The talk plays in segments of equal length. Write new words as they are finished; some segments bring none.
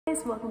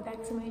Guys, welcome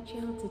back to my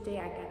channel. Today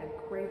I got a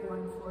great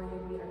one for you.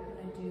 We are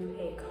going to do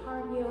a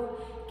cardio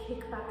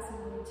kickboxing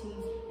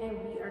routine and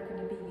we are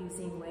going to be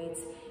using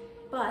weights.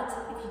 But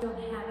if you don't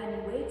have any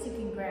weights, you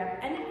can grab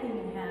anything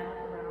you have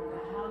around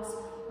the house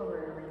or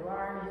wherever you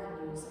are. You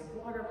can use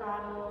like water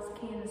bottles,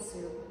 can of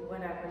soup,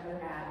 whatever you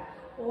have.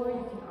 Or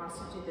you can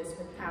also do this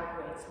without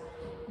weights.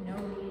 No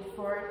need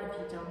for it if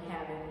you don't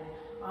have any.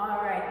 All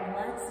right,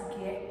 let's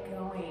get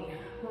going.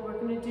 What we're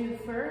going to do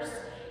first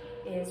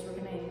is we're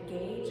going to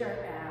engage our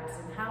abs,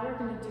 and how we're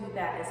going to do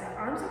that is our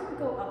arms are going to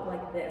go up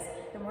like this,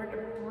 and we're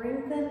going to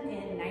bring them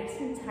in nice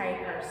and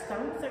tight. Our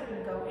stomachs are going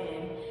to go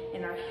in,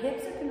 and our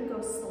hips are going to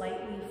go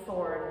slightly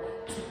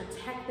forward to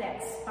protect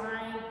that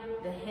spine,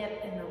 the hip,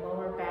 and the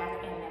lower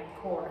back, and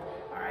that core.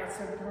 All right,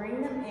 so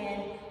bring them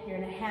in. You're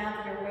going to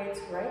have your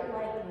weights right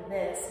like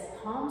this,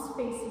 palms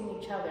facing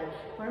each other.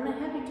 What I'm going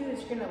to have you do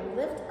is you're going to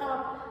lift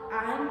up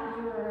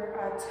on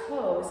your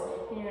toes,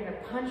 and you're going to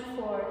punch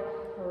forward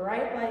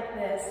right like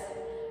this.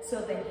 So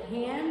the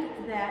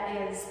hand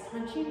that is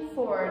punching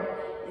forward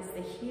is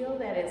the heel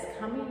that is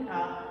coming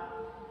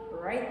up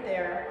right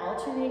there,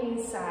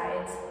 alternating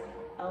sides.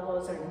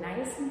 Elbows are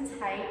nice and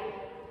tight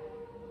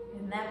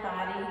in that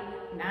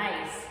body,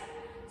 nice.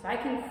 So I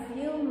can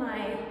feel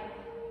my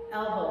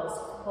elbows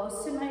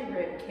close to my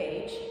rib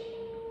cage.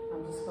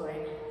 I'm just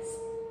going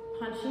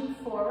punching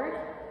forward,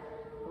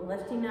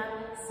 lifting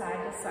up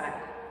side to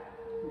side.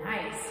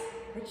 Nice,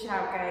 good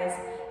job guys.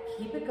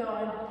 Keep it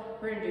going.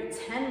 We're gonna do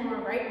 10 more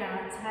right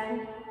now.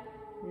 10,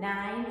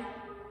 9,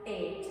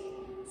 8,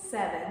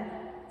 7,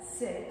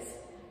 6,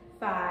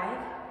 5,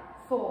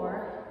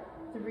 4,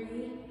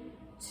 3,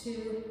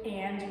 2,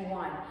 and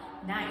 1.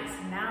 Nice.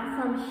 Now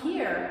from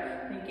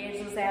here,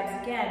 engage those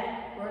abs again.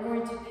 We're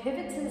going to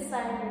pivot to the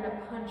side. You're going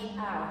to punch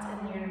out,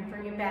 and you're going to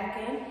bring it back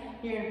in.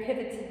 You're going to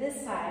pivot to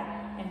this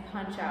side and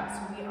punch out.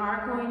 So we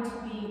are going to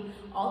be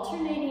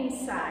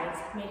alternating sides.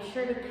 Make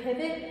sure to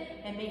pivot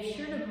and make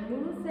sure to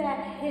move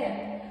that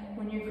hip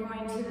when you're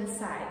going to the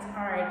sides.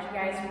 All right, you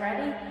guys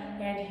ready?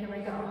 And here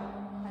we go.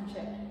 Punch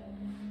it.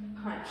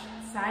 Punch.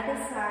 Side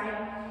to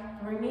side,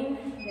 bringing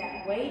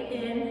that weight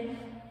in,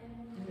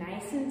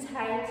 nice and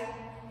tight.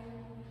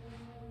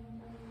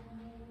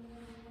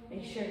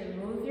 Make sure to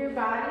move your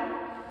body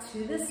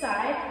to the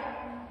side,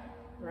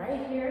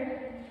 right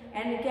here.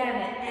 And again,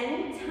 at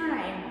any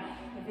time,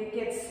 if it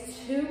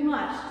gets too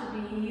much to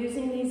be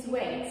using these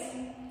weights,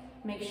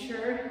 make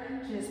sure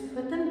to just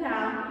put them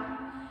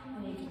down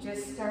and you can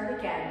just start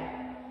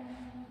again.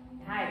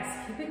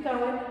 Nice, keep it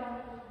going.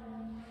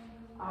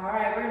 All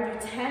right, we're gonna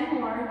do 10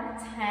 more.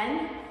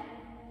 10,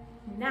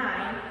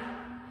 9,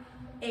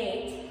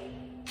 8,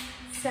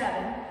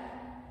 7,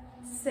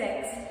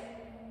 6,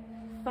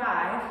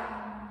 5,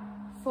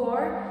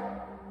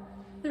 4,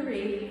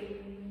 3,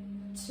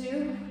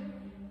 2,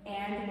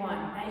 and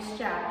 1. Nice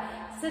job.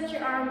 Set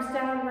your arms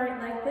down right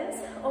like this.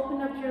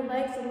 Open up your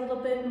legs a little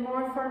bit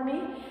more for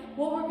me.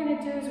 What we're going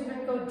to do is we're going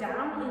to go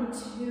down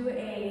into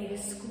a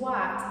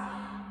squat,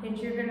 and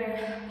you're going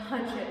to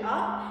punch it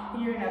up,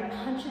 and you're going to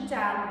punch it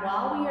down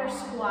while we are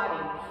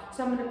squatting.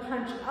 So I'm going to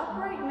punch up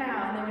right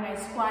now, and then when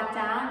I squat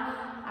down,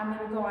 I'm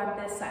going to go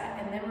on this side,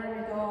 and then we're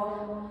going to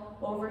go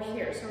over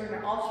here. So we're going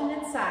to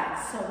alternate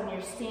sides. So when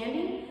you're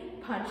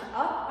standing, punch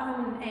up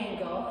on an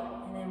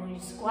angle, and then when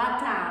you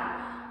squat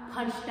down,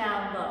 punch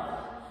down low.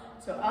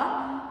 So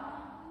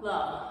up,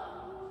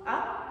 low,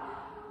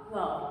 up,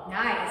 low.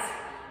 Nice.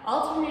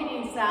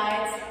 Alternating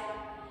sides,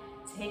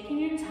 taking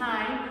your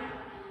time.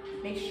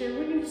 Make sure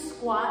when you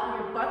squat,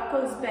 your butt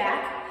goes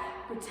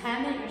back.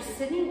 Pretend that you're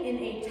sitting in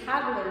a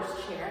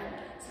toddler's chair.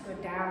 So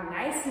go down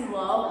nice and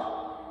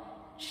low,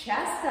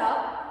 chest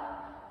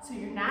up, so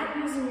you're not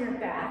using your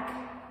back.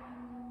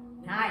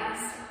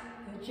 Nice.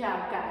 Good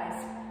job,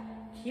 guys.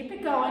 Keep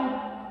it going.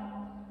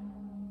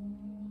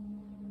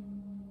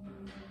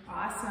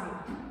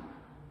 Awesome.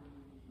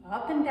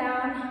 Up and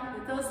down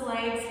with those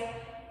legs,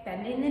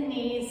 bending the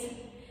knees.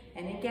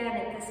 And again,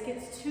 if this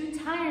gets too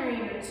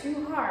tiring or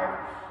too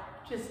hard,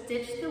 just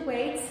ditch the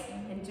weights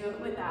and do it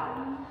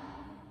without.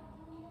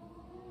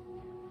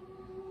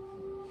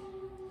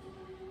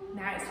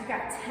 Nice, we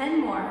got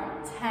 10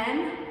 more.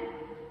 10,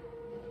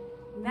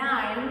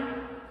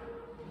 9,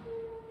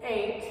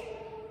 8,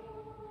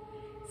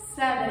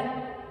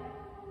 7,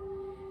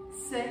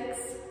 6,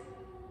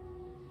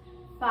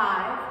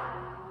 5,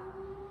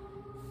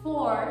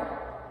 4,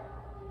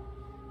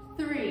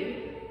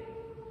 3,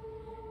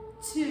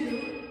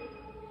 2,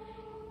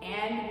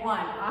 and 1.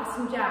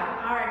 Awesome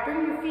job. All right,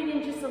 bring your feet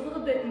in just a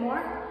little bit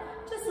more.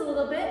 Just a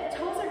little bit.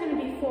 Toes are going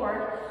to be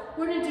forward.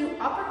 We're going to do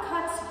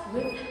uppercuts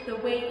with the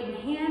weight in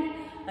hand.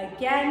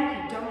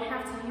 Again, you don't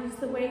have to use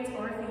the weights,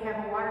 or if you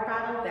have a water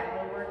bottle, that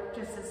will work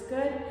just as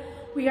good.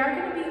 We are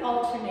going to be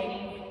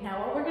alternating.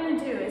 Now what we're going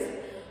to do is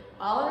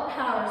all our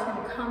power is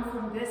going to come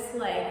from this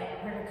leg.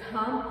 We're going to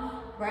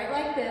come right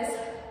like this.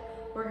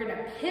 We're going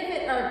to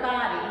pivot our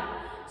body.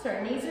 So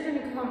our knees are going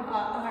to come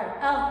up,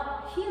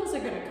 our heels are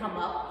going to come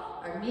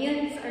up, our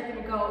knees are going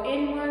to go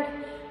inward.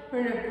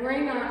 We're going to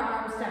bring our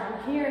arms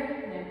down here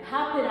and then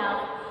pop it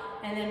out,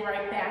 and then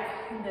right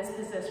back in this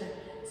position.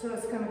 So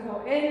it's gonna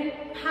go in,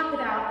 pop it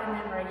out, and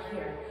then right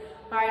here.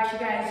 All right, you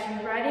guys,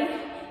 you ready?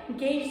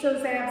 Engage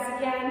those abs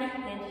again,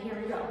 and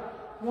here we go.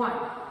 1,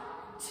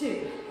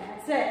 2,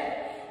 that's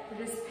it.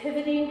 We're just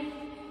pivoting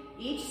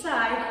each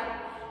side.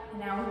 And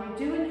now when we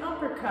do an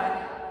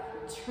uppercut,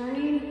 we're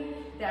turning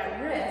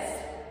that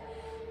wrist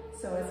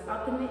so it's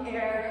up in the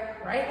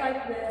air, right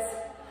like this,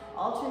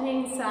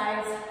 alternating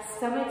sides,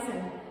 stomachs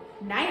in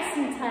nice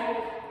and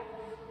tight,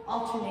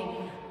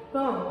 alternating.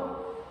 Boom.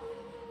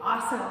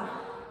 Awesome.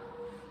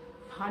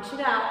 Punch it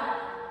out.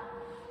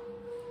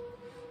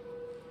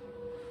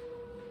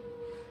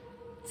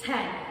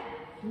 10,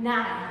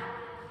 9,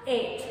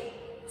 8,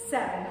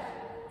 7,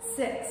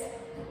 6,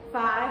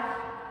 5,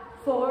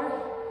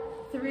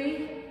 4,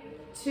 3,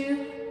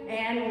 2,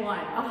 and 1.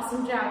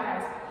 Awesome job,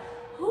 guys.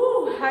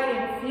 Whew, I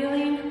am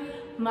feeling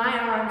my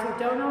arms. I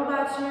don't know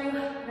about you,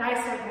 but I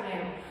certainly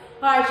am.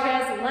 All right,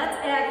 guys, let's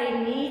add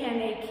a knee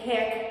and a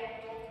kick.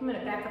 I'm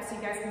gonna back up so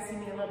you guys can see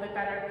me a little bit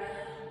better.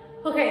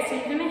 Okay, so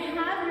you're gonna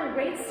have your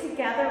weights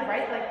together,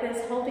 right, like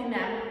this, holding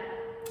them.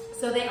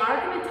 So they are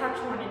gonna touch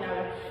one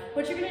another.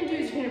 What you're gonna do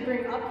is you're gonna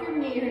bring up your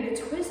knee, you're gonna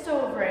twist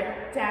over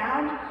it,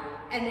 down,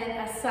 and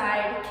then a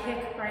side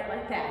kick, right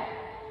like that.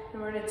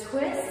 And we're gonna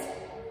twist,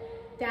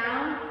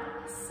 down,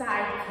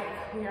 side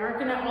kick. We are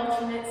gonna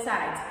alternate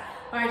sides.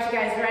 All right, you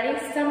guys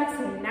ready? Stomach's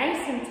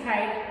nice and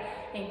tight.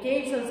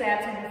 Engage those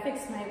abs. I'm gonna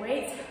fix my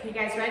weights. You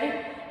guys ready?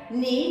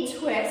 Knee,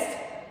 twist,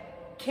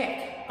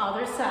 kick.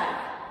 Other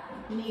side.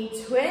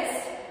 Knee,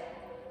 twist,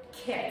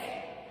 kick.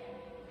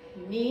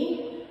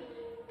 Knee,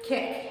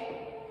 kick.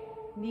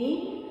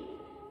 Knee,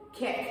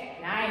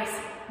 kick. Nice.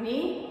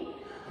 Knee,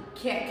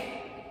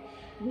 kick.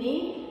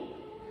 Knee,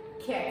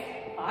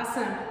 kick.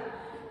 Awesome.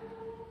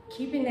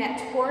 Keeping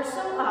that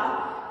torso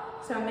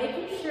up. So I'm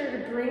making sure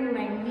to bring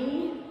my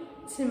knee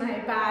to my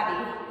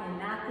body and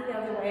not the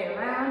other way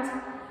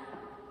around.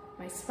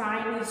 My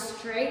spine is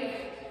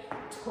straight.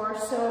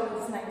 Torso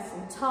is nice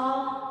and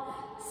tall.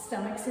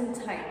 Stomach's in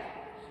tight.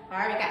 All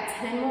right, we got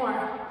 10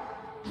 more.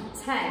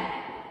 10,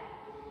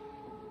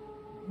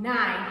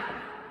 9,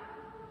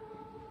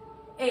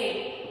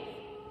 8,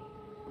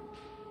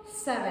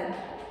 7,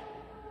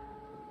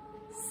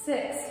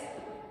 6,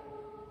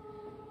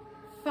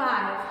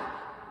 5,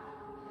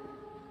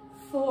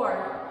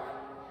 4,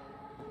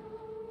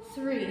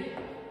 3,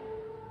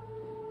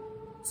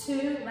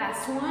 2,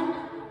 last one,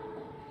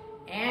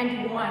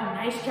 and 1.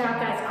 Nice job,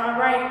 guys. All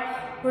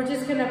right, we're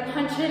just gonna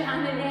punch it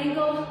on an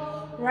angle,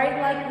 right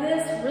like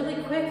this,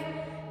 really quick.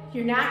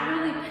 You're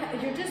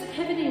just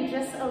pivoting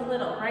just a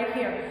little right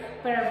here,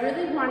 but I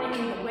really want it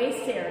in the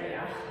waist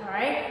area, all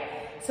right?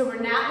 So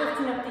we're not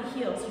lifting up the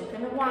heels. You're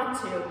gonna want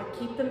to, but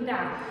keep them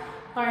down.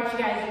 All right, you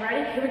guys,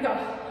 ready? Here we go.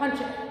 Punch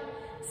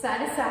it,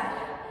 side to side,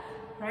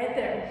 right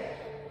there.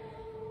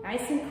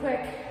 Nice and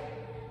quick.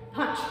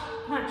 Punch,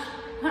 punch,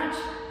 punch.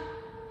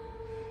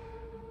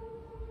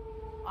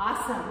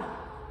 Awesome.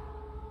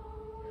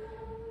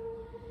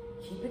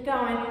 Keep it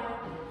going.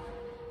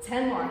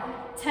 10 more.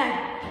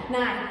 10,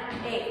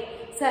 9, 8,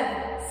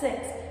 7,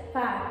 6,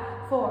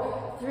 5,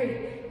 4,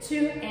 3,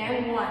 2,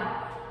 and 1.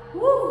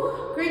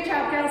 Woo! Great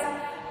job, guys.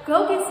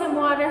 Go get some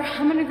water.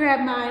 I'm gonna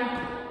grab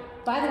mine.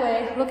 By the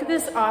way, look at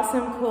this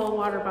awesome, cool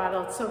water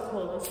bottle. It's so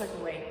cool. It looks like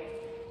a weight.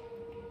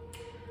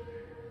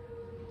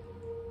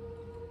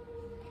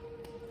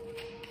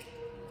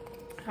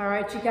 All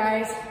right, you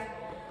guys.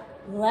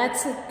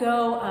 Let's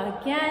go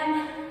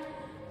again.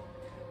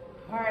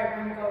 All right,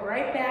 we're gonna go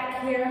right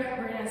back here.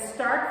 We're gonna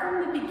start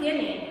from the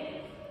beginning.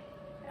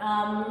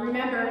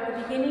 Remember,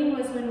 the beginning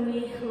was when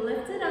we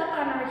lifted up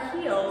on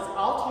our heels,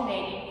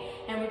 alternating,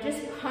 and we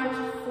just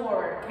punched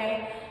forward,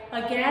 okay?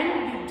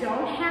 Again, you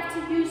don't have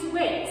to use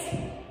weights,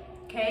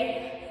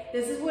 okay?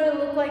 This is what it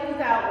looked like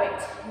without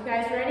weights. You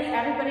guys ready?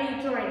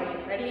 Everybody join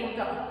me. Ready and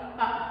go.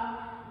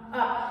 Up,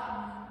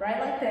 up, right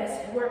like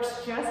this. It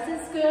works just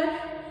as good.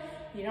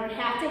 You don't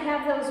have to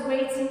have those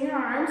weights in your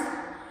arms.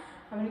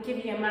 I'm gonna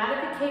give you a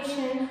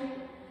modification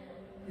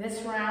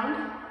this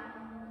round.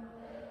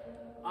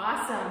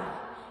 Awesome.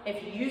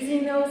 If you're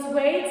using those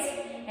weights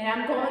and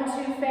I'm going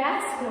too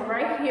fast, go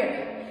right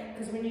here.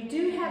 Because when you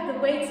do have the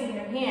weights in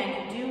your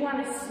hand, you do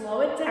want to slow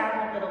it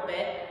down a little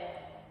bit.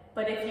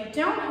 But if you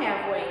don't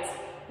have weights,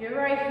 you're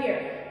right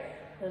here.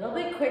 A little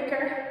bit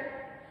quicker.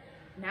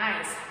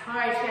 Nice. All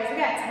right, you guys, we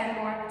got 10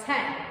 more.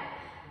 10,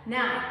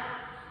 9,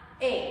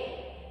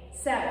 8,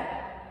 7,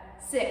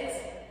 6,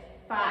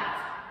 5,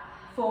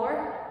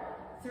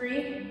 4,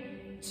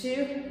 3, 2,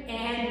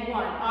 and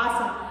 1.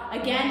 Awesome.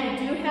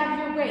 Again, you do have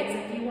your weights.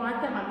 If you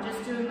want them, I'm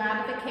just doing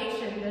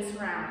modification this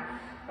round.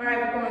 All right,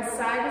 we're going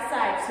side to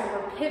side, so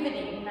we're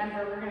pivoting.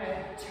 Remember, we're going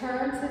to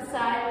turn to the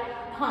side,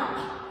 punch.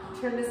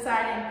 Turn to the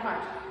side and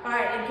punch. All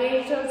right,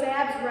 engage those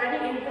abs.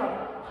 Ready and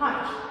go.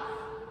 Punch,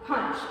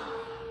 punch.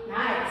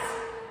 Nice.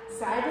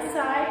 Side to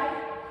side.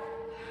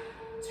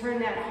 Turn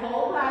that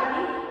whole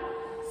body.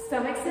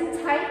 Stomach's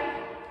in tight.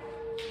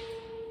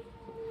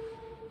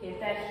 Get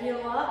that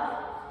heel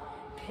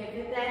up.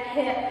 Pivot that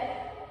hip.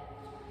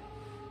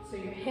 So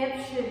your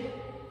hip should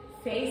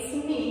face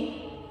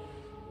me.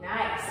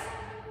 Nice.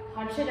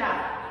 Punch it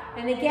out.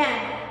 And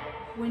again,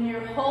 when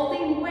you're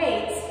holding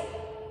weights,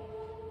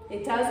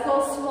 it does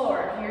go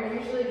slower. You're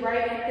usually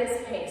right at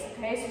this pace,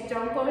 okay? So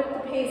don't go at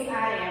the pace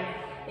I am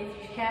if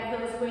you have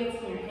those weights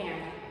in your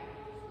hand.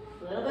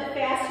 A little bit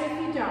faster if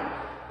you don't.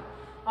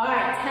 All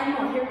right, 10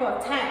 more. Here we go.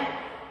 10,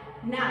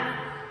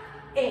 9,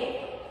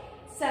 8,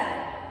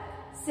 7,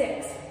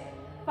 6,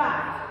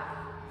 5,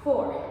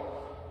 4,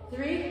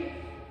 3,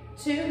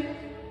 2,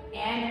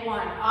 and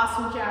 1.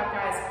 Awesome job,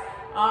 guys.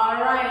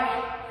 All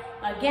right.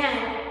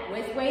 Again,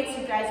 with weights,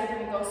 you guys are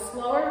going to go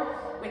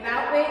slower.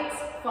 Without weights,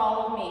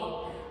 follow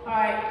me. All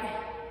right.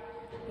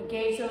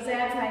 Engage those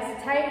abs nice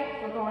and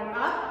tight. We're going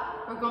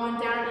up. We're going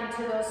down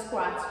into those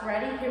squats.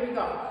 Ready? Here we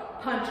go.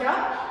 Punch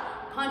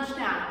up, punch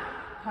down.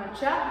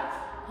 Punch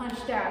up,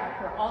 punch down.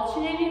 We're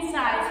alternating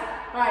sides.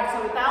 All right,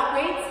 so without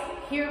weights,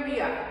 here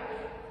we are.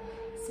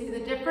 See the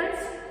difference?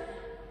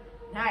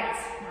 Nice.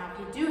 Now, if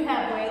you do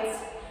have weights,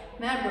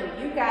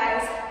 remember, you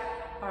guys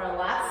are a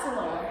lot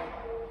slower.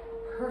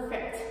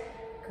 Perfect.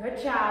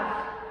 Good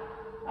job.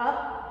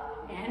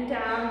 Up and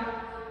down.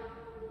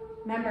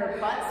 Remember,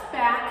 butt's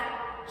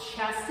back,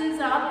 chest is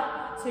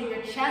up, so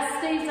your chest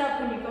stays up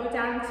when you go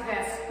down into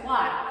that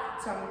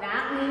squat. So I'm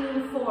not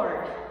leaning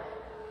forward.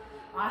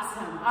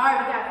 Awesome. All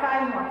right, we got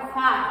 5 more.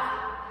 5,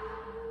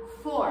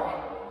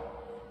 4,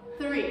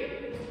 3,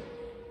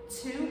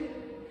 2,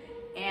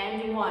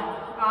 and 1.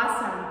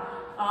 Awesome.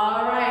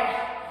 All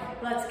right,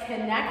 let's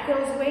connect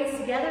those weights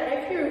together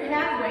if you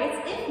have weights.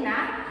 If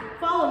not,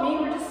 follow me.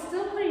 We're just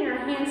still putting our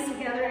hands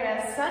together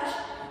as such.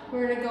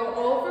 We're gonna go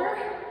over.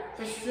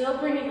 We're still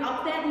bringing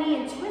up that knee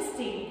and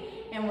twisting,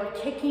 and we're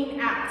kicking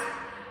out.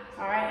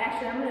 All right,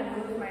 actually, I'm gonna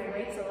move my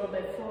weights a little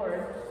bit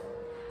forward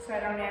so I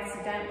don't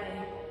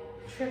accidentally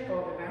trip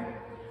over them.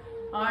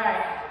 All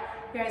right,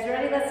 you guys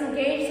ready? Let's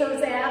engage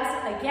those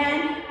abs.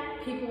 Again,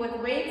 people with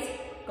weights,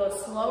 go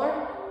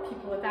slower.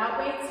 People without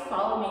weights,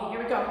 follow me.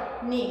 Here we go.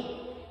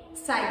 Knee,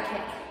 side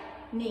kick,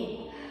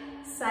 knee,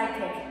 side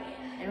kick.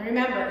 And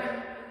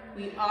remember,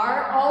 we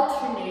are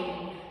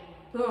alternating.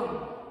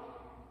 Boom.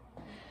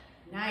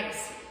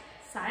 Nice.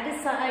 Side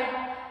to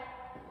side.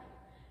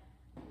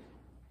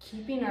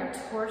 Keeping our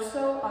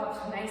torso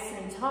up nice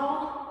and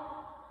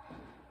tall.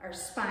 Our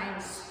spine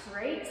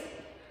straight.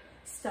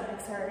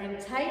 Stomachs are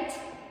in tight.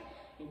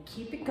 And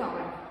keep it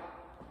going.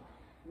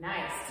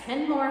 Nice.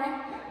 10 more.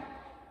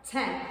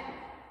 10.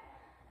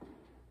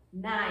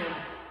 9.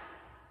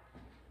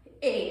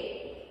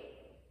 8.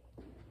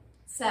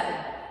 7.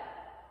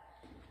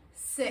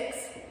 6.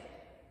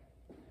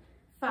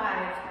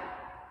 5.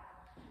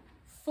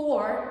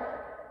 4.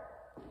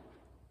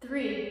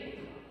 3.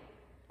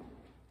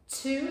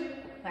 2.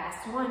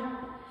 Last one.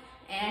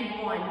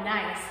 And 1.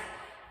 Nice.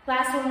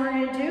 Last one we're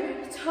going to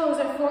do, toes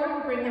are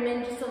forward, bring them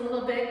in just a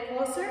little bit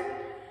closer.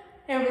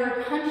 And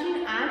we're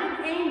punching on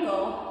an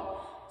angle.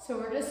 So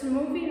we're just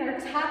moving our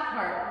top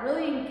part,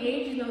 really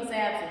engaging those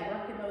abs and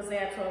working those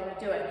abs while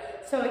we do it.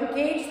 So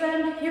engage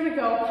them. Here we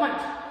go.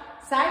 Punch.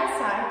 Side to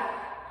side.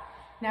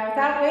 Now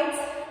without weights,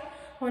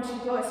 I want you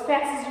to go as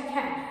fast as you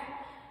can.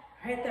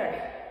 Right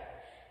there.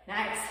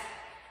 Nice.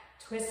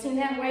 Twisting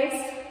that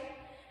waist.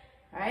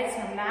 All right, so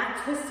I'm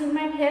not twisting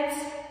my hips.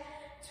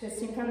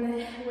 Twisting from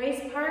the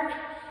waist part,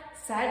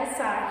 side to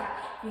side.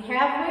 If you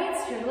have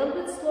weights, you're a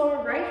little bit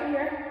slower right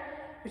here,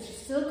 but you're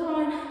still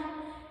going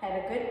at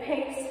a good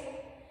pace.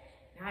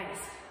 Nice.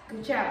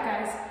 Good job,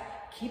 guys.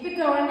 Keep it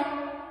going.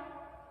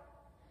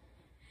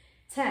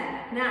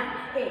 10, 9,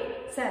 8,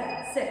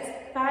 7, 6,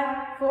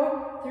 5,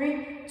 4,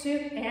 3, 2,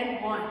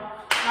 and 1.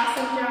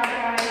 Awesome job,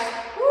 guys.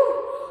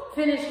 Woo.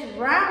 Finished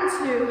round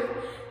 2.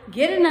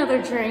 Get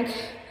another drink.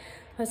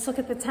 Let's look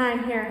at the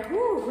time here.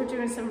 Woo. We're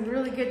doing some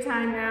really good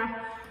time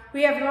now.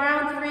 We have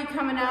round 3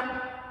 coming up.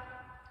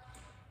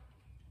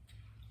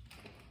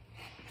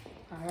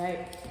 All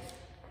right.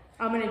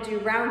 I'm going to do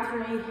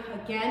round 3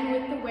 again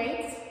with the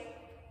weights.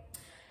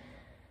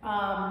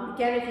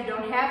 Again, if you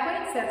don't have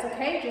weights, that's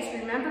okay.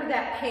 Just remember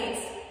that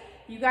pace.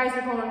 You guys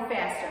are going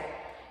faster.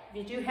 If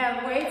you do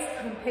have weights,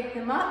 come pick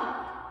them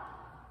up.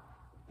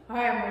 All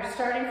right, we're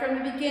starting from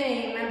the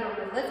beginning. Remember,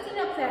 we're lifting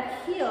up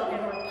that heel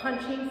and we're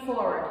punching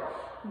forward.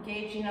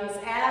 Engaging those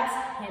abs,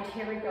 and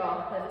here we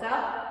go. Lift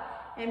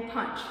up and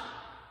punch.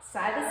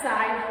 Side to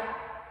side.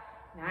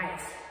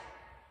 Nice.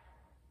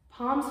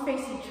 Palms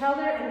face each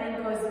other and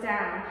then goes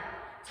down.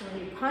 So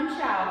when you punch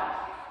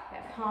out,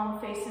 that palm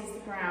faces the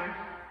ground.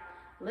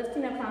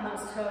 Lifting up on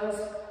those toes,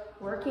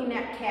 working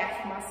that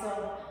calf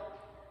muscle,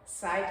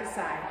 side to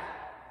side.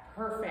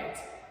 Perfect.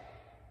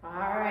 All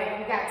right,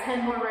 we got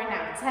 10 more right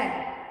now.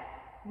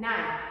 10,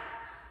 9,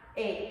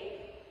 8,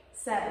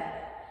 7,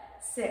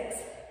 6,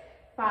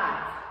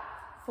 5,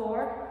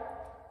 4,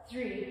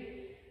 3,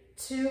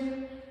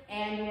 2,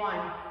 and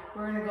 1.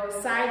 We're gonna go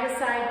side to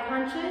side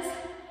punches.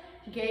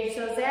 Engage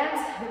those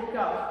abs. Here we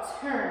go.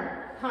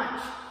 Turn,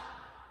 punch,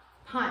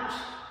 punch,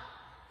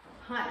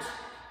 punch.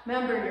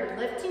 Remember, you're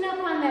lifting up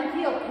on that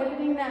heel,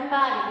 pivoting that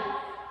body,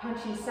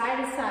 punching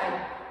side to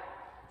side.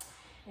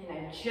 And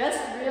I just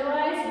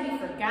realized we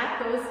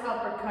forgot those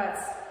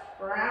uppercuts.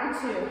 Round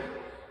 2.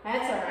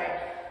 That's all right.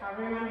 I'll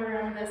remember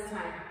them this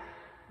time.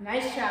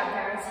 Nice job,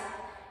 guys.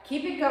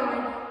 Keep it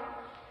going.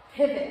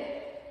 Pivot.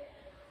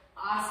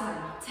 Awesome.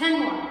 10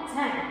 more.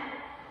 10,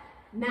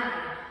 9,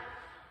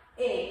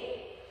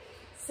 8,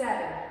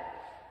 7,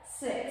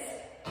 6,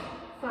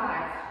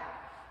 5,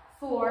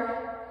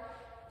 4,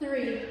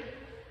 3,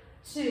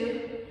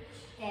 2,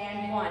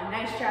 and 1.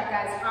 Nice job,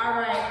 guys.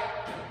 All right.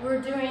 We're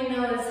doing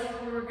those.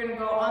 We're going to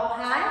go up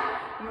high,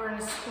 and we're going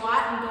to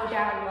squat and go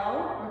down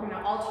low. We're going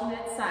to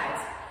alternate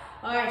sides.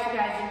 All right, you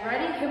guys, you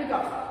ready? Here we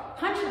go.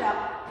 Punch it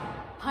up,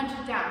 punch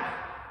it down.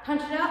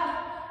 Punch it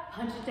up,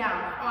 punch it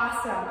down.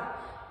 Awesome.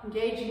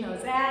 Engaging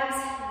those abs,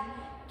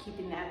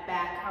 keeping that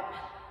back up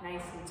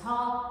nice and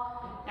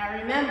tall. Now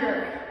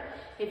remember,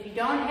 if you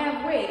don't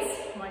have weights,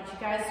 I want you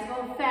guys to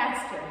go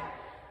faster.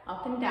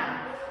 Up and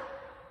down.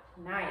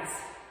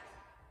 Nice.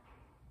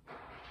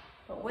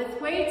 But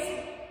with weights,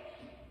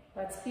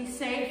 let's be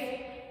safe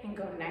and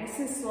go nice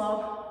and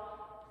slow.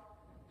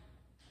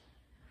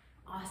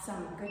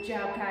 Awesome. Good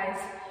job, guys.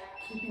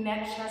 Keeping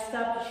that chest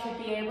up. You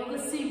should be able to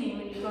see me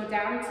when you go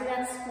down into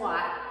that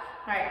squat.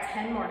 All right,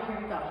 10 more. Here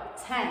we go.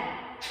 10,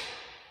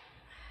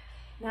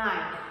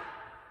 9,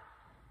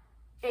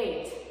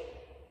 8,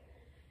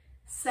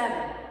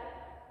 7,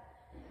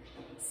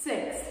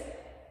 6,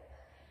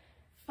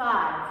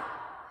 5,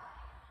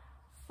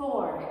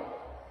 4,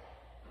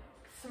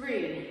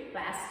 3,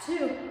 last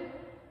 2.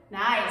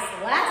 Nice,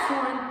 last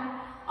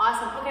one.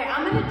 Awesome. Okay,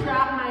 I'm gonna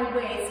drop my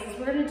weights because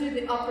we're gonna do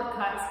the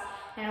uppercuts.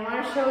 And I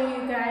wanna show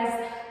you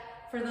guys,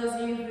 for those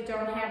of you who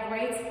don't have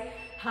weights,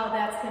 how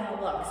that's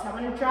gonna look. So I'm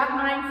gonna drop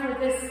mine for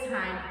this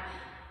time.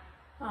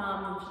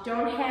 If you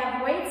don't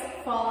have weights,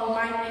 follow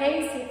my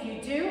pace. If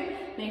you do,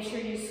 make sure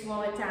you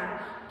slow it down.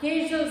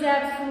 Gauge those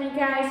abs for me,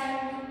 guys.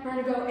 We're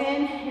gonna go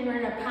in and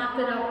we're gonna pop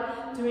it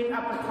up, doing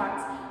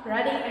uppercuts.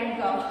 Ready and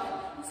go.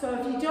 So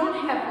if you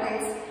don't have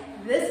weights,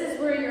 this is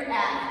where you're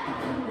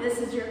at. This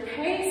is your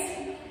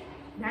pace,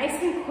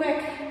 nice and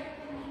quick.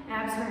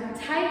 Abs are in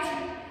tight,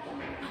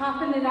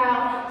 popping it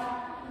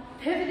out,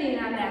 pivoting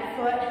on that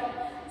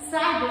foot,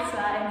 side to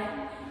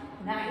side.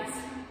 Nice.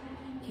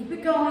 Keep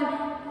it going.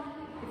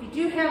 If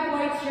you do have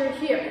weights, you're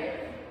here.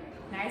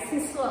 Nice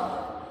and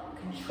slow.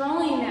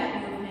 Controlling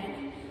that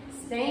movement,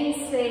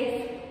 staying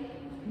safe,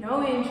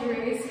 no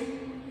injuries.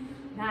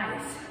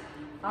 Nice.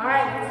 All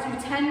right,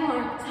 let's do 10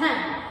 more.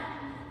 10,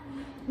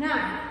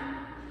 9,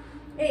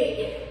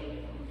 8,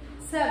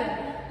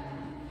 7,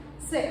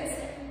 6,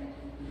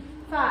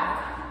 5,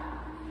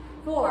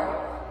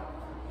 4,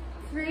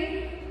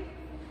 3,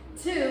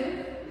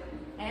 2,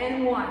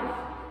 and 1.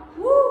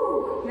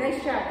 Woo!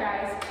 Nice job,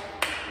 guys.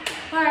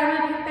 All right, I'm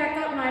gonna pick back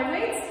up my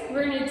weights.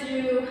 We're gonna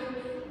do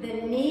the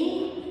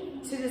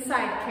knee to the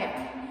side kick.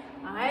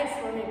 All right,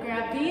 so we're gonna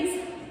grab these.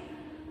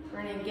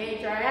 We're gonna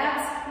engage our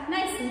abs,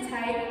 nice and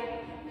tight.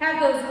 Have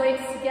those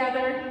weights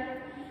together.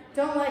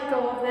 Don't let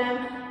go of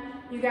them.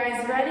 You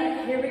guys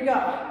ready? Here we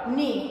go.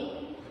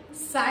 Knee,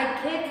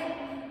 side kick,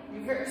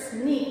 reverse.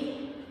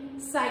 Knee,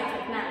 side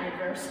kick, not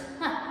reverse.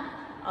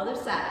 Other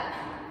side.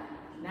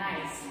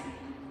 Nice.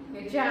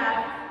 Good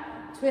job.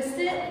 Twist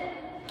it,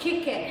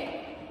 kick it.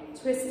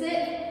 Twist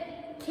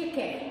it, kick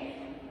it.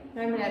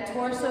 Remember that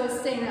torso is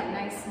staying up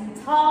nice and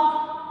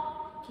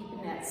tall.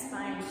 Keeping that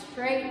spine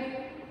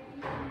straight.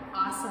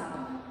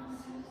 Awesome.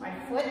 My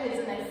foot is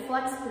in a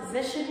flex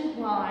position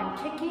while I'm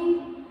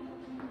kicking.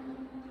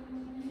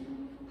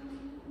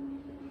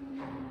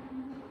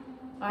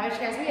 All right,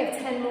 guys, we have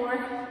 10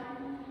 more.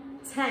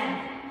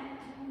 10,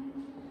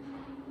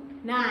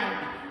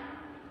 9,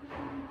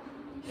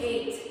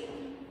 8,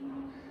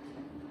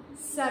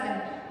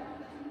 7,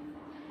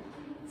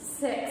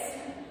 6,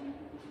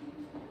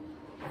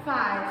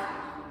 5,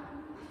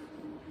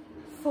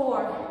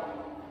 4,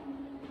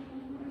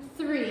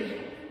 3,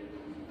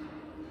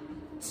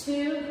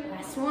 2,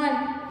 last one,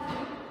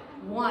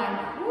 1.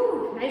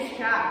 Woo, nice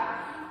job.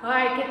 All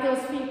right, get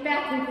those feet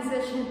back in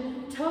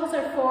position. Toes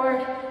are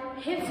forward,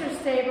 hips are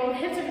stable,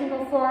 hips are gonna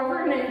go forward.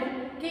 We're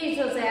gonna engage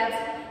those abs,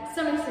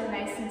 stomachs are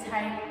nice and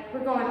tight.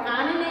 We're going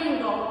on an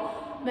angle.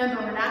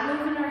 Remember, we're not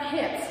moving our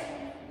hips,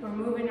 we're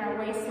moving our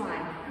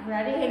waistline.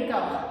 Ready and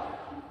go.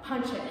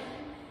 Punch it,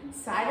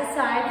 side to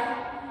side,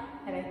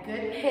 at a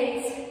good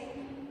pace.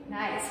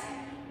 Nice.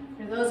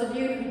 For those of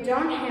you who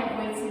don't have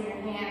weights in your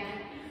hand,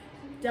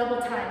 double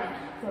time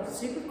it. Go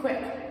super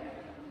quick.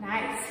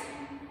 Nice.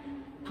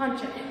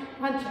 Punch it,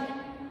 punch it.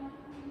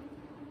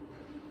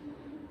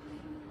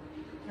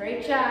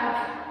 Great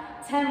job.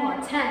 10 more.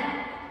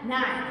 10,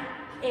 9,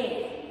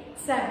 8,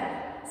 7,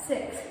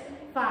 6,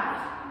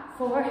 5,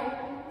 4,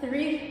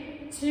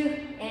 3, 2,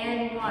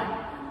 and 1.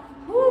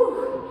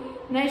 Woo!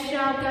 Nice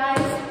job,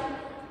 guys.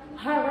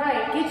 All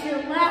right, get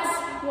your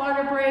last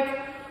water break.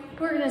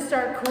 We're gonna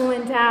start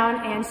cooling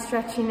down and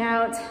stretching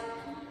out.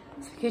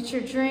 So get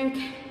your drink.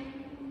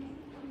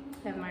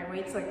 Have my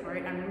weights like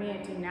right under me.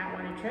 I do not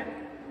want to trip.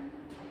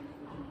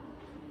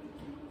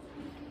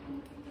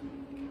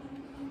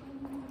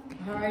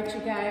 All right,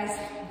 you guys,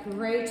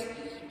 great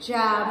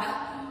job.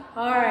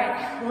 All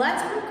right,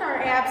 let's work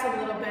our abs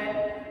a little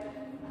bit.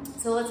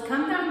 So let's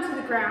come down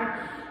to the ground.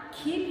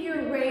 Keep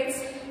your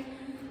weights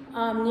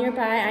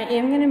nearby. I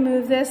am gonna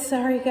move this,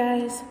 sorry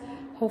guys.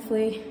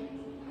 Hopefully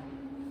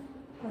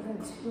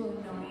wasn't too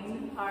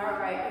annoying. All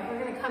right, we're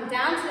gonna come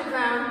down to the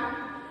ground.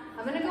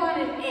 I'm gonna go on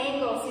an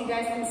angle so you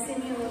guys can see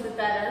me a little bit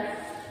better.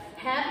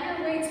 Have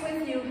your weights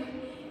with you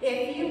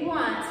if you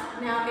want.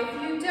 Now, if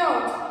you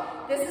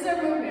don't, this is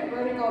our movement.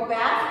 We're gonna go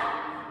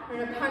back,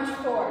 we're gonna punch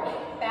forward.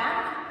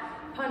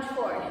 Back, punch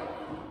forward.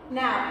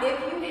 Now, if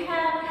you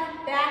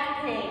have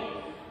back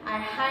pain, I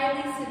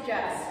highly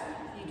suggest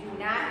you do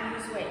not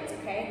use weights,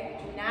 okay?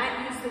 Do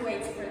not use the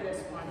weights for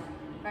this one.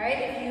 All right,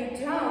 if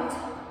you don't,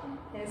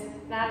 it's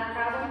not a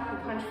problem. You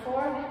punch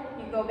forward,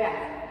 you go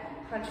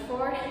back. Punch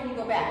forward, and you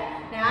go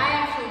back. Now, I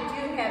actually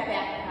do have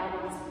back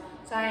problems,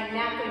 so I am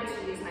not going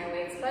to use my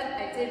weights, but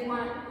I did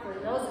want, for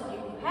those of you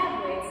who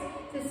have weights,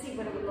 to see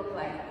what it would look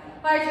like.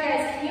 All right, you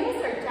guys,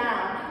 heels are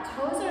down,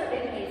 toes are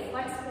in a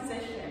flex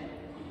position.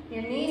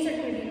 Your knees are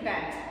going to be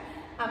bent.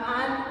 I'm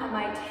on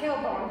my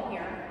tailbone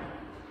here.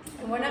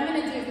 And what I'm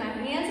going to do is my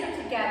hands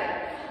are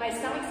together, my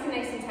stomach's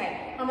nice and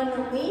tight. I'm going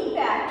to lean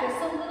back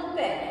just a little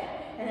bit,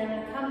 and then I'm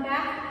going to come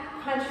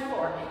back, punch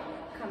forward.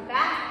 Come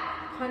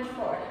back, punch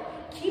forward.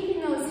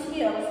 Keeping those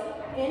heels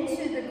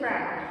into the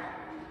ground.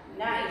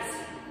 Nice.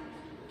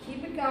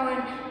 Keep it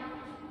going.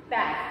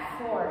 Back,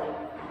 forward.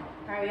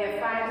 All right, we have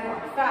 5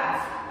 more.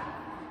 5,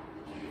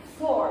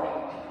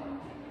 4,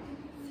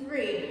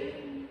 3,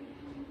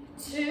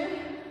 2,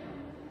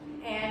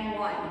 and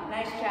 1.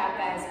 Nice job,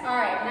 guys. All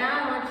right, now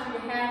I want you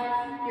to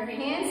have your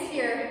hands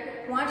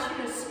here. I want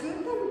you to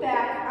scoot them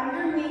back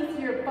underneath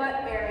your butt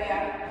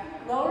area,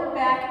 lower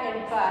back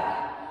and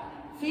butt.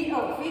 Feet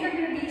are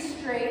going to be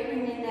straight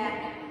and in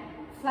that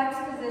flex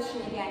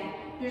position again.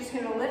 You're just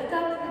going to lift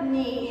up the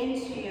knee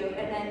into you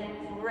and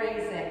then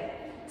raise it.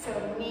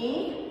 So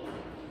knee,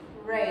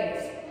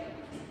 raise,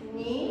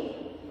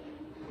 knee,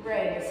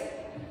 raise,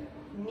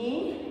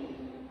 knee,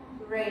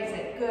 raise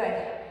it.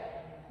 Good.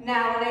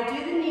 Now, when I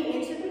do the knee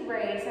into the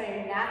raise, I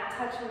am not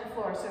touching the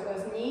floor. So it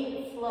goes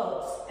knee,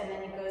 floats, and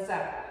then it goes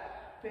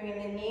up. Bringing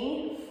the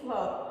knee,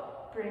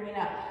 float, bring it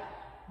up.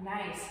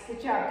 Nice.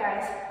 Good job,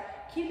 guys.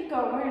 Keep it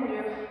going. We're going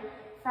to do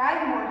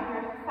 5 more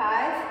here.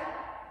 5,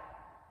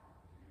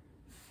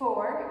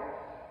 4,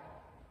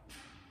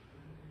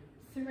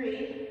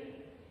 3,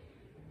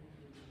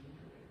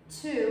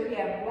 2. We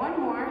have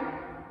 1 more,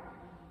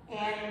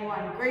 and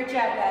 1. Great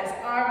job, guys.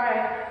 All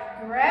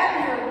right.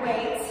 Grab your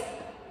weights.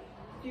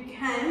 You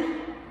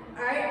can.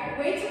 All right,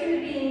 weights are going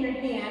to be in your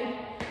hand.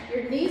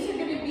 Your knees are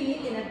going to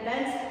be in a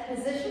bent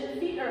position.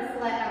 Feet are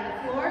flat on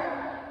the floor.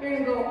 You're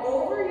going to go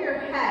over your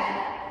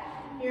head.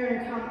 You're going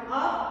to come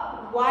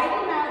up,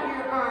 widen out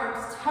your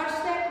arms, touch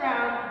that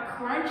ground,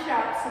 crunch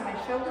up so my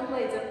shoulder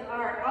blades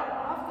are up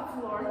off the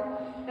floor,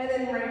 and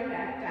then right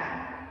back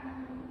down.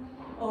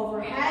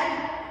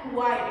 Overhead,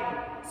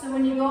 widen. So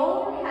when you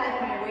go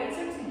overhead, my weights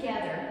are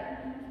together,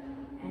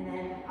 and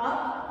then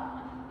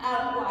up,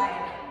 out,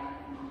 wide.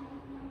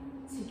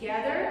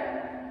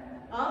 Together,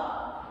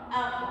 up,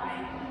 out,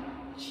 wide.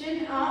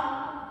 Chin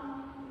up,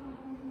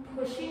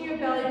 pushing your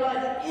belly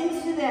button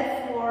into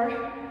that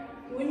floor.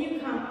 When you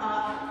come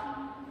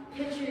up,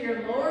 picture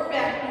your lower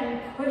back being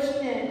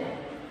pushed in.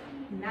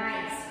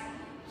 Nice.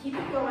 Keep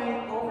it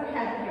going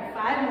overhead. We have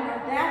 5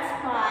 more. That's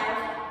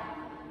 5.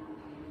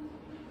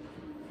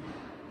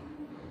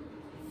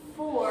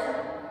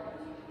 4,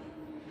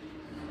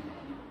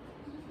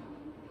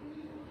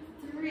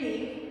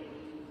 3,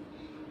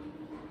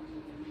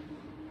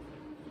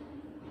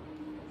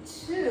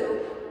 2,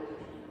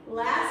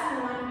 last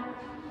one,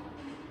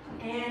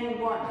 and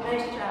 1.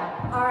 Nice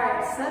job. All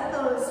right, set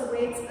those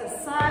weights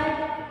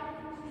aside.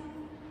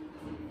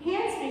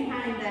 Hands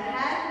behind the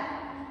head.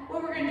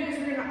 What we're going to do is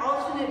we're going to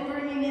alternate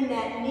bringing in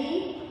that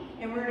knee,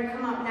 and we're going to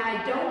come up. Now,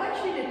 I don't want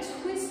you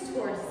to twist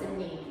towards the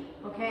knee,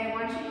 okay? I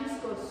want you to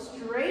just go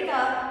straight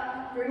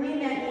up, bringing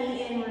that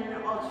knee in. We're going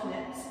to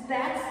alternate. So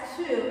that's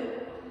 2,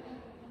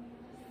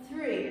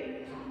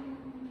 3,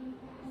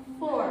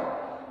 4.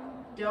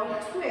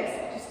 Don't twist,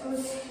 just go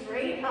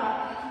straight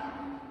up.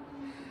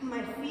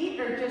 My feet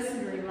are just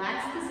in a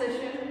relaxed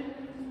position.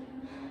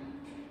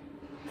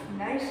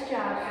 Nice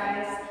job,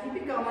 guys. Keep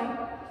it going.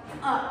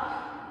 Up.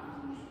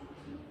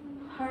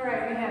 All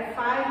right, we have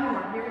 5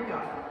 more. Here we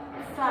go.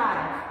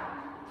 5,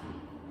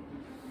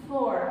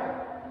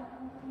 4,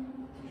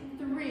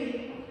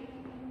 3,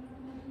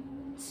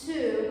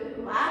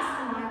 2,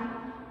 last one,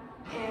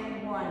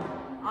 and 1.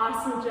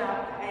 Awesome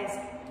job, guys.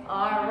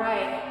 All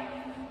right.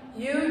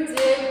 You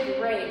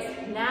did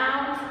great.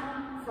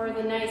 Now for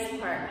the nice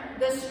part,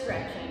 the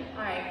stretching.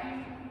 All right,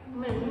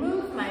 I'm going to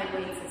move my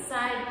weights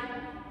aside.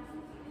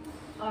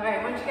 All right,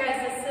 I want you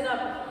guys to sit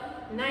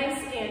up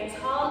nice and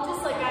tall,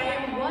 just like I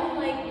am. 1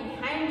 leg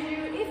behind you,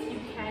 if you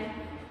can.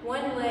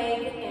 1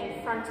 leg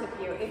in front of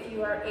you, if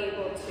you are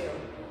able to.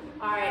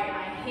 All right,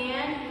 my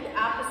hand, the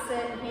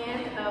opposite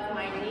hand of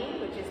my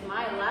knee, which is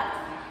my left.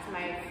 So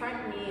my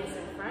front knee is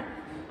in front.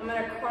 I'm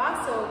going to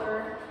cross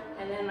over.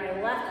 And then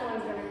my left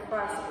one's going to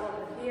cross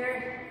over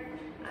here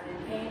on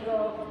an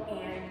angle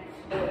and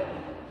boom.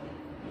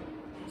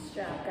 Nice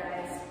job,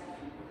 guys.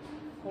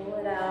 Pull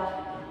it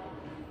out.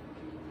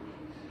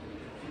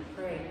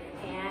 Great,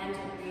 and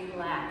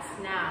relax.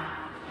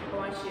 Now, I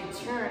want you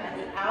to turn on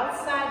the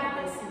outside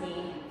of this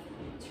knee.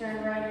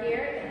 Turn right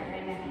here,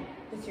 and then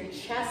with your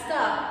chest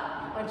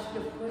up, I want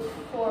you to push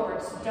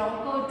forward. So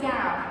don't go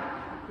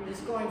down. You're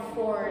just going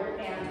forward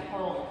and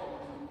hold.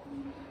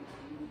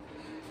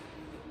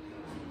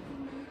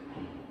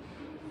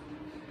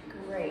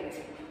 Great.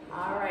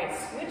 All right,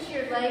 switch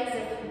your legs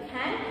if you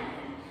can.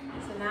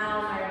 So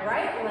now my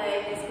right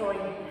leg is going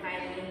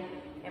behind me,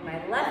 and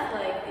my left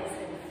leg is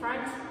in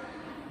front.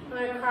 I'm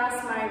going to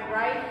cross my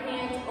right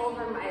hand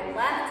over my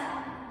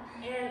left,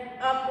 and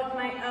up with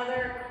my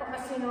other,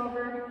 crossing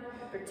over,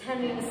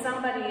 pretending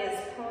somebody is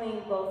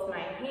pulling both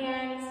my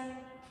hands.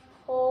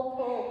 Pull,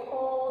 pull,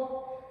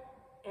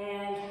 pull,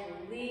 and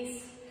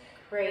release.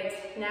 Great.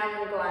 Now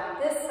we're going to go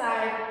on this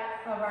side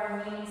of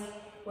our knees.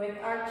 With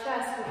our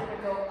chest, we're going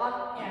to go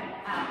up and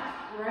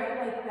out,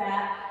 right like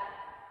that,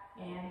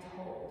 and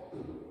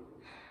hold.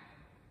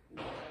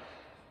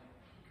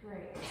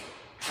 Great.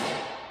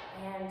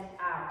 And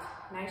out.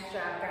 Nice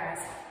job, guys.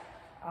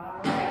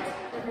 All right,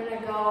 we're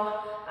going to go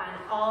on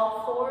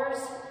all fours.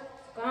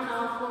 Go on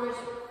all fours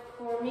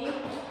for me.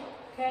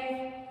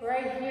 Okay,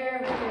 right here,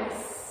 we're going to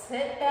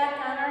sit back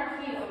on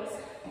our heels.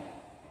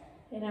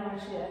 And I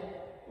want you to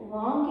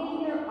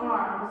elongate your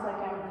arms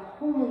like I'm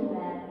pulling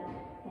them.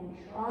 And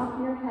drop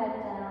your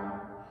head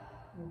down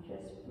and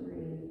just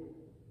breathe.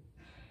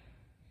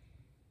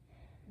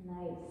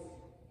 Nice.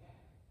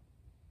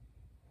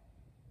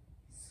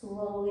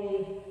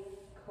 Slowly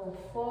go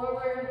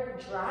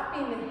forward,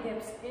 dropping the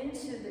hips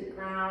into the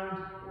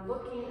ground,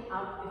 looking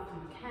up if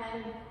you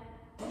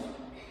can.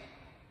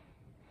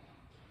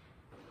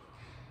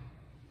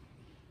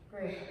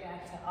 Great,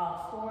 back to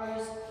all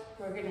fours.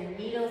 We're going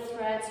to needle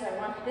thread, so I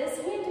want this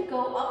hand to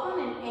go up on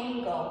an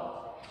angle.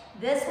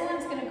 This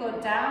one's going to go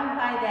down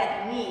by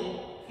that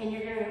knee, and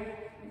you're going to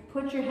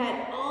put your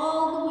head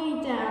all the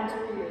way down to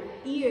where your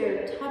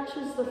ear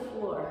touches the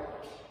floor,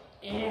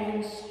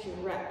 and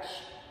stretch.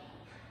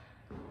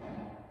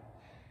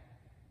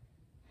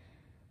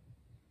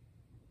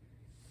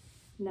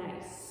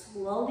 Nice.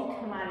 Slowly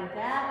come out of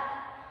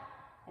that,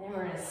 and then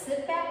we're going to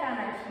sit back on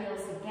our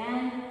heels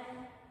again.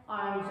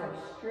 Arms are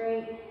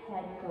straight,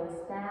 head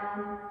goes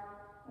down,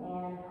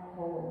 and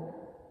hold.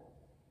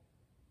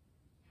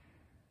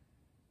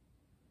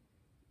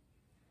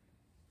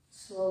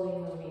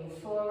 Slowly moving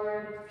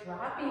forward,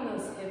 dropping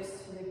those hips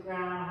to the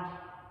ground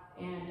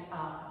and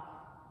up.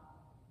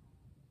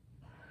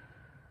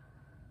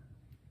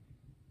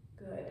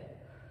 Good.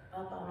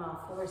 Up on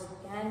all fours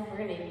again. We're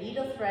going to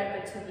needle thread,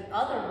 but to the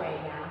other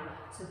way now.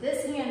 So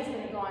this hand's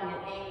going to go on an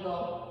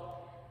angle.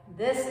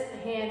 This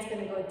hand's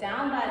going to go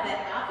down by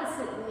that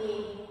opposite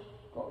knee,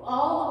 go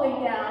all the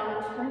way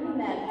down, turning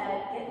that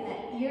head, getting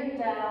that ear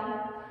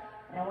down.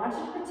 And I want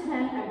you to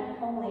pretend I'm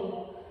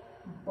pulling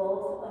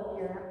both of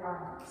your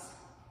arms.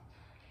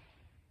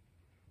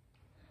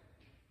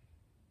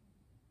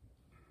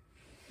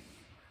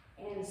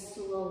 And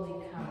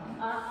slowly come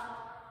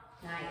up.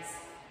 Nice.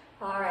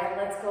 All right,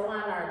 let's go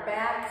on our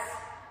backs.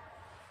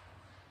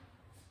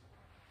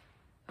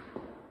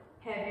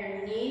 Have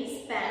your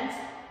knees bent.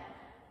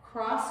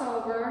 Cross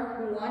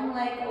over, one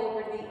leg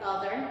over the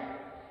other.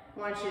 I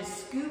want you to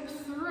scoop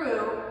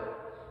through.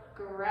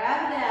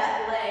 Grab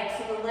that leg.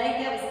 So the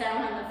leg that was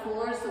down on the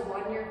floor is the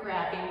one you're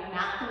grabbing,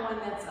 not the one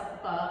that's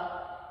up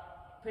above.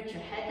 Put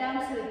your head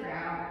down to the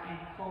ground and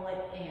pull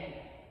it in.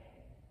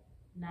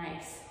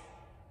 Nice.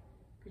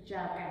 Good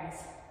job,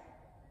 guys.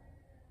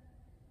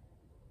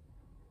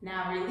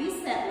 Now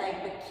release that leg,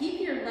 but keep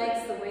your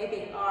legs the way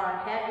they are.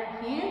 Have your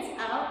hands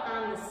out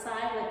on the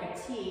side like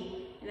a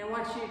T, and I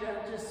want you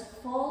to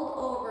just fold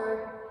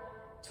over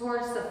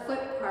towards the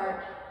foot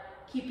part,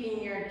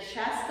 keeping your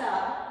chest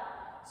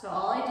up. So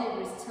all I did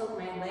was tilt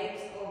my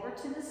legs over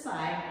to the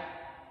side.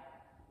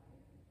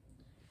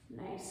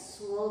 Nice.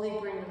 Slowly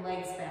bring the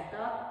legs back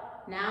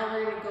up. Now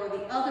we're going to go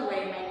the other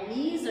way. My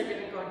knees are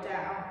going to go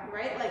down,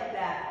 right like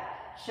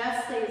that.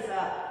 Chest stays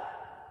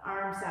up,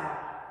 arms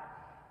out.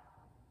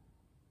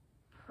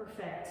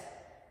 Perfect.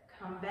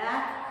 Come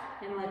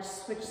back and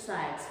let's switch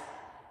sides.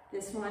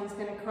 This one's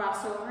going to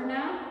cross over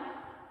now.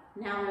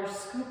 Now we're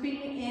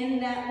scooping in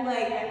that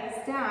leg that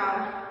was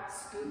down.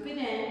 Scoop it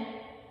in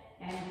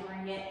and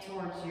bring it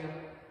towards you.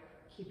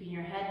 Keeping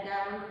your head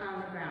down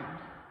on the ground.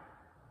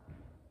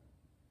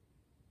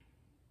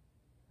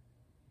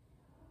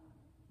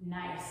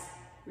 Nice.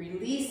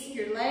 Release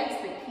your legs,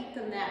 but keep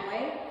them that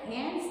way.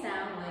 Hands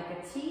down like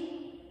a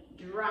T.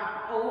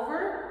 Drop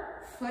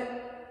over. Foot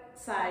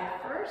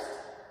side first.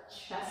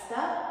 Chest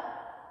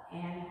up.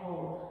 And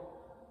hold.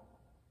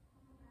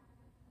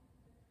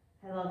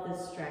 I love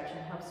this stretch.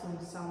 It helps me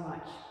so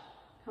much.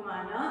 Come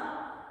on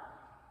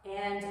up.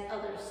 And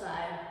other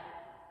side.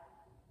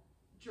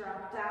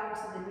 Drop down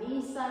to the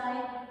knee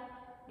side.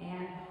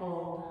 And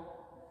hold.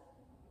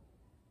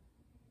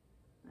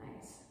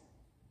 Nice.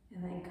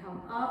 And then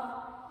come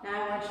up.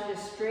 Now I want you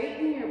to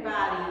straighten your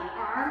body.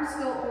 Arms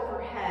go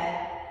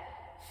overhead.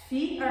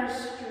 Feet are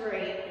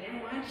straight. And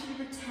I want you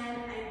to pretend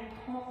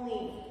I'm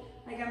pulling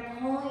Like I'm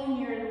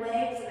pulling your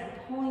legs and I'm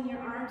pulling your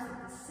arms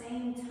at the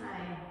same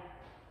time.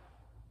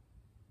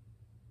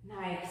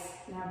 Nice.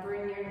 Now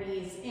bring your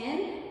knees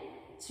in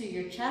to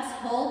your chest.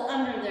 Hold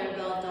under there,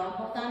 Bill. Don't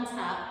hold on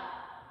top.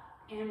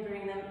 And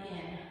bring them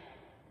in.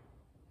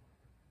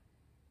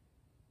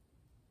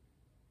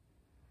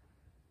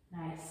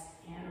 Nice.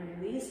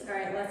 And release. All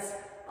right, let's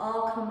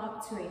all come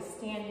up to a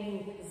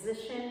standing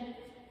position.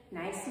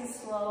 Nice and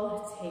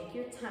slow. Take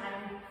your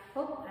time.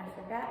 Oh,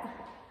 I forgot to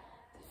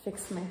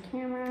fix my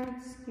camera.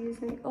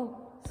 Excuse me. Oh,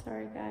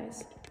 sorry,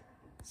 guys.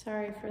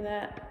 Sorry for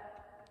that.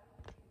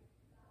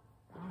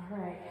 All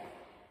right.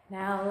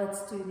 Now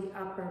let's do the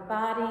upper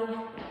body.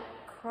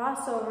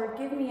 Crossover.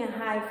 Give me a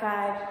high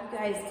five. You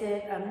guys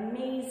did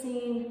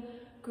amazing.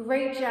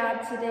 Great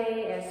job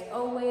today, as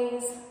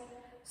always.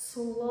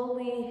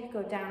 Slowly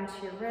go down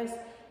to your wrist.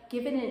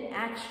 Give it an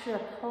extra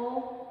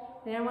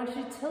pull. Then I want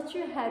you to tilt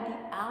your head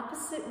the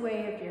opposite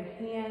way of your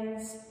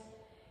hands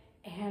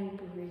and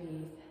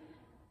breathe.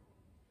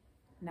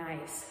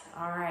 Nice.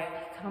 All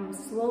right, come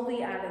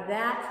slowly out of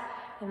that.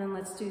 And then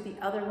let's do the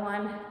other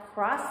one.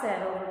 Cross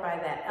that over by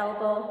that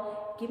elbow.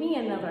 Give me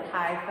another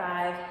high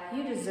five.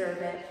 You deserve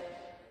it.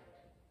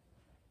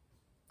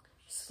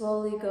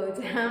 Slowly go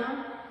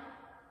down.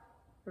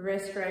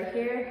 Wrist right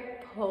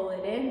here. Pull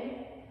it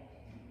in.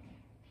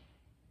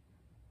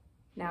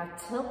 Now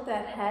tilt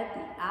that head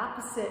the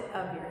opposite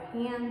of your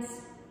hands.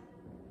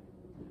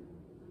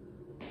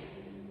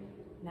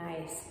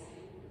 Nice.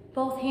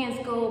 Both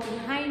hands go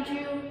behind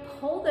you.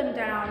 Pull them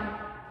down.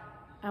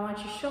 I want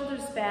your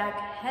shoulders back,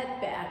 head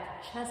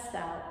back, chest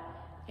out,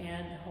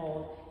 and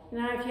hold.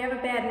 Now if you have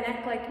a bad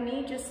neck like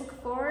me, just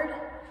look forward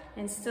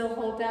and still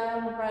hold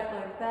down right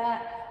like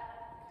that.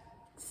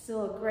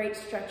 Still a great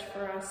stretch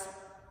for us.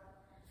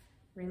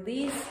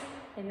 Release,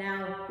 and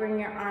now bring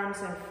your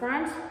arms in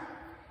front.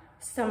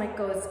 Stomach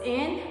goes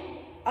in,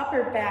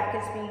 upper back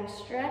is being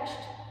stretched.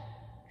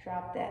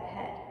 Drop that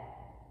head.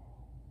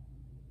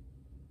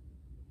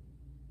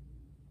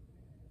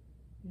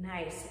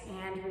 Nice,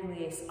 and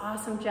release.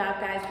 Awesome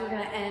job, guys. We're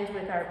gonna end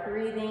with our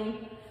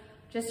breathing.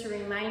 Just a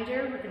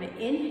reminder, we're gonna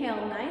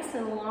inhale nice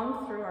and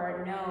long through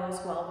our nose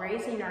while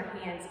raising our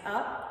hands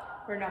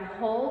up. We're gonna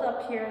hold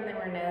up here, and then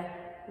we're gonna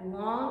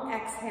long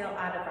exhale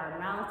out of our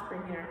mouth,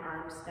 bringing our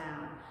arms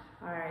down.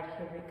 All right,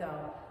 here we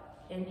go.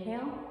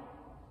 Inhale.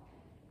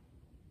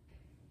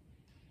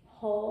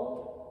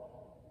 Hold,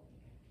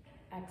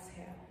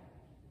 exhale.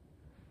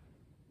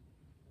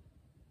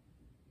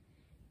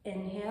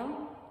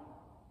 Inhale,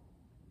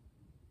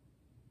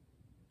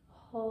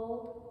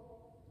 hold,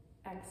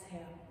 exhale.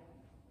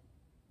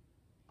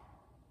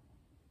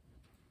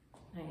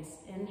 Nice.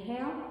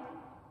 Inhale,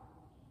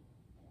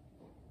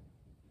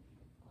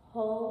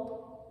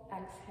 hold,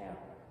 exhale.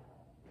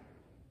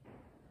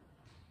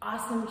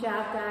 Awesome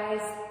job,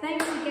 guys.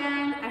 Thanks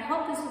again. I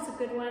hope this was a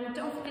good one.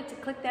 Don't forget to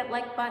click that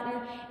like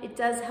button. It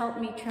does help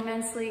me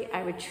tremendously.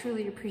 I would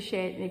truly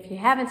appreciate it. And if you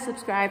haven't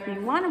subscribed and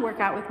you want to work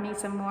out with me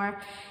some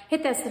more,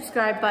 hit that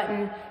subscribe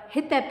button,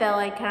 hit that bell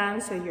icon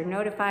so you're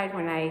notified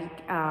when I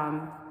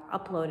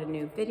upload a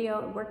new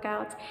video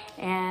workout.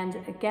 And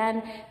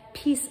again,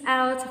 peace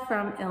out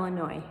from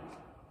Illinois.